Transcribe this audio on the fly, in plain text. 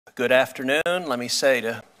Good afternoon. Let me say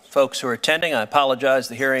to folks who are attending, I apologize.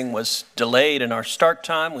 The hearing was delayed in our start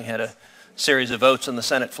time. We had a series of votes on the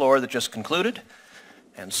Senate floor that just concluded.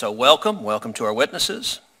 And so welcome to our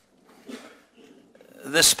witnesses.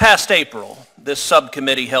 This past April, this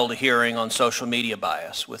subcommittee held a hearing on social media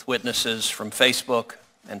bias with witnesses from Facebook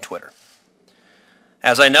and Twitter.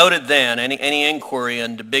 As I noted then, any inquiry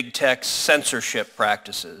into big tech's censorship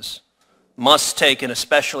practices must take an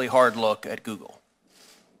especially hard look at Google.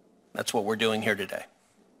 That's what we're doing here today.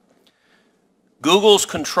 Google's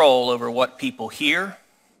control over what people hear,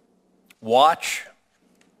 watch,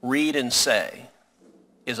 read, and say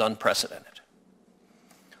is unprecedented.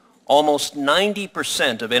 Almost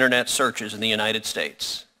 90% of internet searches in the United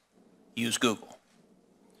States use Google.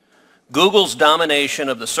 Google's domination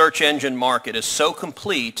of the search engine market is so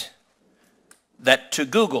complete that to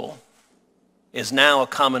Google is now a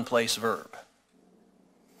commonplace verb.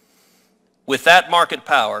 With that market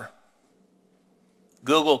power,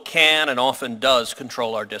 Google can and often does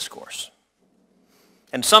control our discourse.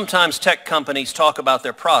 And sometimes tech companies talk about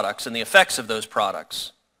their products and the effects of those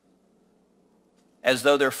products as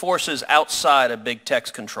though they're forces outside of big tech's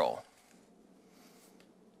control.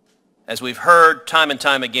 As we've heard time and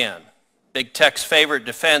time again, big tech's favorite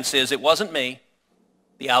defense is, it wasn't me,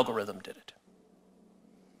 the algorithm did it.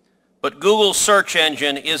 But Google's search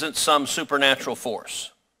engine isn't some supernatural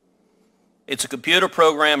force. It's a computer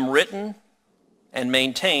program written and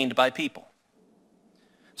maintained by people.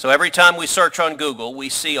 So every time we search on Google, we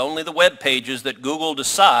see only the web pages that Google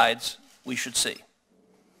decides we should see,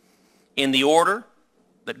 in the order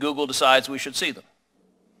that Google decides we should see them.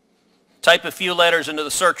 Type a few letters into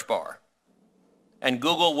the search bar, and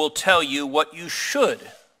Google will tell you what you should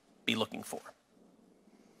be looking for.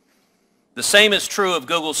 The same is true of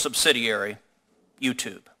Google's subsidiary,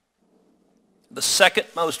 YouTube, the second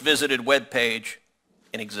most visited web page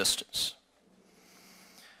in existence.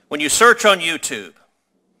 When you search on YouTube,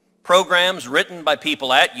 programs written by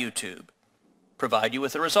people at YouTube provide you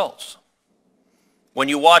with the results. When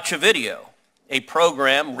you watch a video, a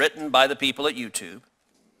program written by the people at YouTube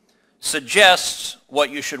suggests what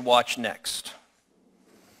you should watch next.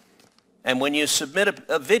 And when you submit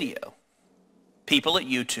a video, people at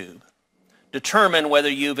YouTube determine whether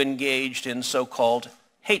you've engaged in so-called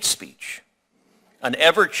hate speech, an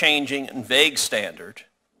ever-changing and vague standard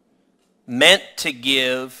meant to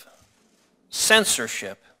give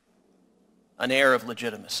censorship an air of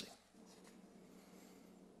legitimacy.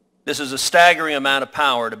 This is a staggering amount of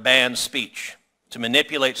power to ban speech, to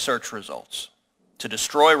manipulate search results, to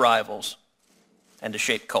destroy rivals, and to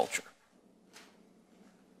shape culture.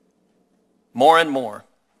 More and more,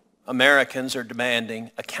 Americans are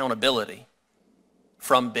demanding accountability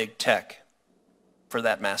from big tech for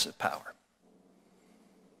that massive power.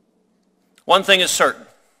 One thing is certain.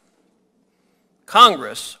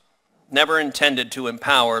 Congress never intended to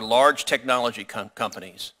empower large technology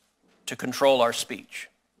companies to control our speech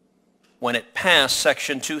when it passed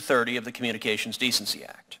Section 230 of the Communications Decency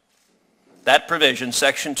Act. That provision,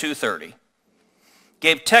 Section 230,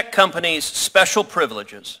 gave tech companies special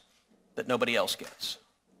privileges that nobody else gets.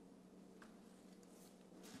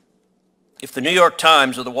 If the New York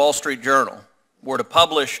Times or the Wall Street Journal were to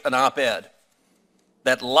publish an op-ed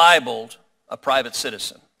that libeled a private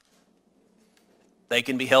citizen, they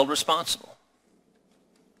can be held responsible.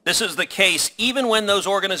 This is the case even when those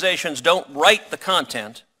organizations don't write the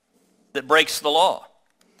content that breaks the law.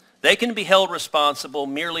 They can be held responsible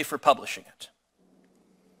merely for publishing it.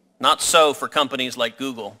 Not so for companies like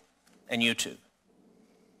Google and YouTube.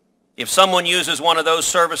 If someone uses one of those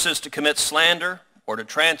services to commit slander or to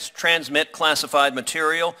transmit classified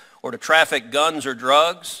material or to traffic guns or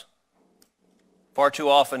drugs, far too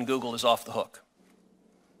often Google is off the hook.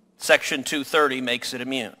 Section 230 makes it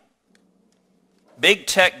immune. Big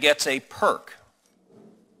tech gets a perk,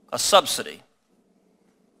 a subsidy,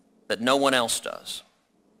 that no one else does.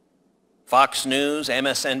 Fox News,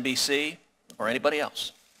 MSNBC, or anybody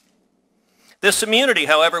else. This immunity,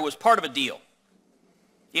 however, was part of a deal.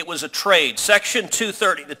 It was a trade. Section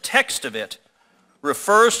 230, the text of it,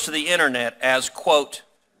 refers to the internet as, quote,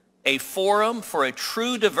 a forum for a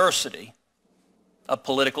true diversity of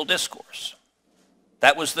political discourse.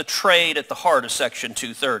 That was the trade at the heart of Section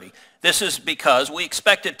 230. This is because we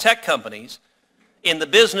expected tech companies in the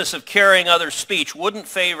business of carrying others' speech wouldn't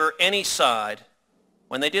favor any side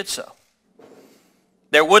when they did so.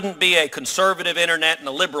 There wouldn't be a conservative internet and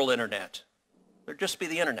a liberal internet. There'd just be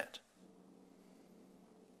the internet.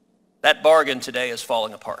 That bargain today is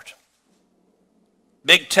falling apart.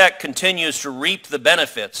 Big tech continues to reap the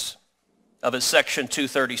benefits of its Section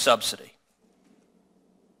 230 subsidy,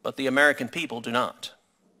 but the American people do not.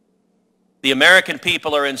 The American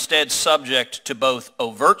people are instead subject to both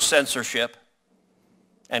overt censorship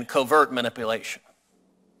and covert manipulation.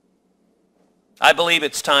 I believe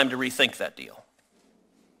it's time to rethink that deal.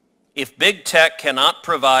 If big tech cannot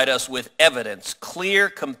provide us with evidence, clear,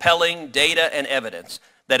 compelling data and evidence,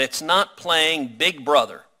 that it's not playing Big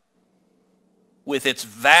Brother with its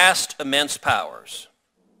vast, immense powers,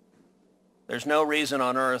 there's no reason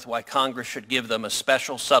on earth why Congress should give them a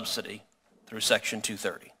special subsidy through Section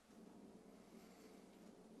 230.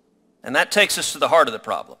 And that takes us to the heart of the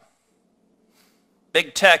problem.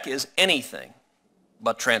 Big tech is anything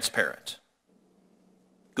but transparent.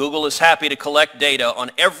 Google is happy to collect data on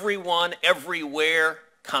everyone, everywhere,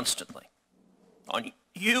 constantly. On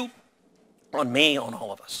you, on me, on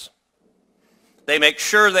all of us. They make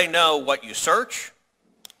sure they know what you search,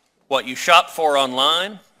 what you shop for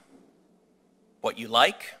online, what you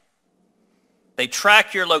like. They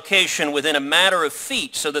track your location within a matter of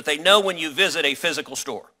feet so that they know when you visit a physical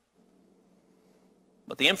store.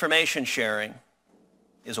 But the information sharing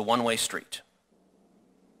is a one-way street.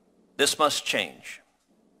 This must change.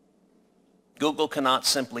 Google cannot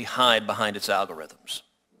simply hide behind its algorithms.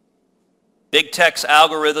 Big tech's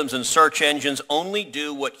algorithms and search engines only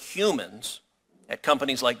do what humans at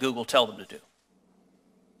companies like Google tell them to do.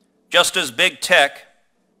 Just as big tech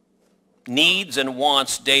needs and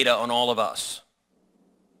wants data on all of us,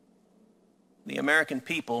 the American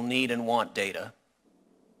people need and want data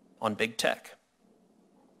on big tech.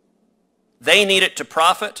 They need it to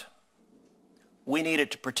profit. We need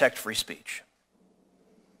it to protect free speech.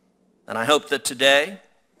 And I hope that today,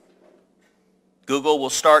 Google will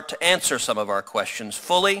start to answer some of our questions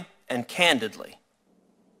fully and candidly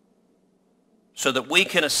so that we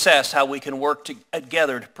can assess how we can work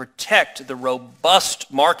together to protect the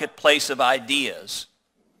robust marketplace of ideas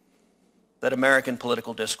that American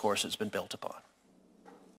political discourse has been built upon.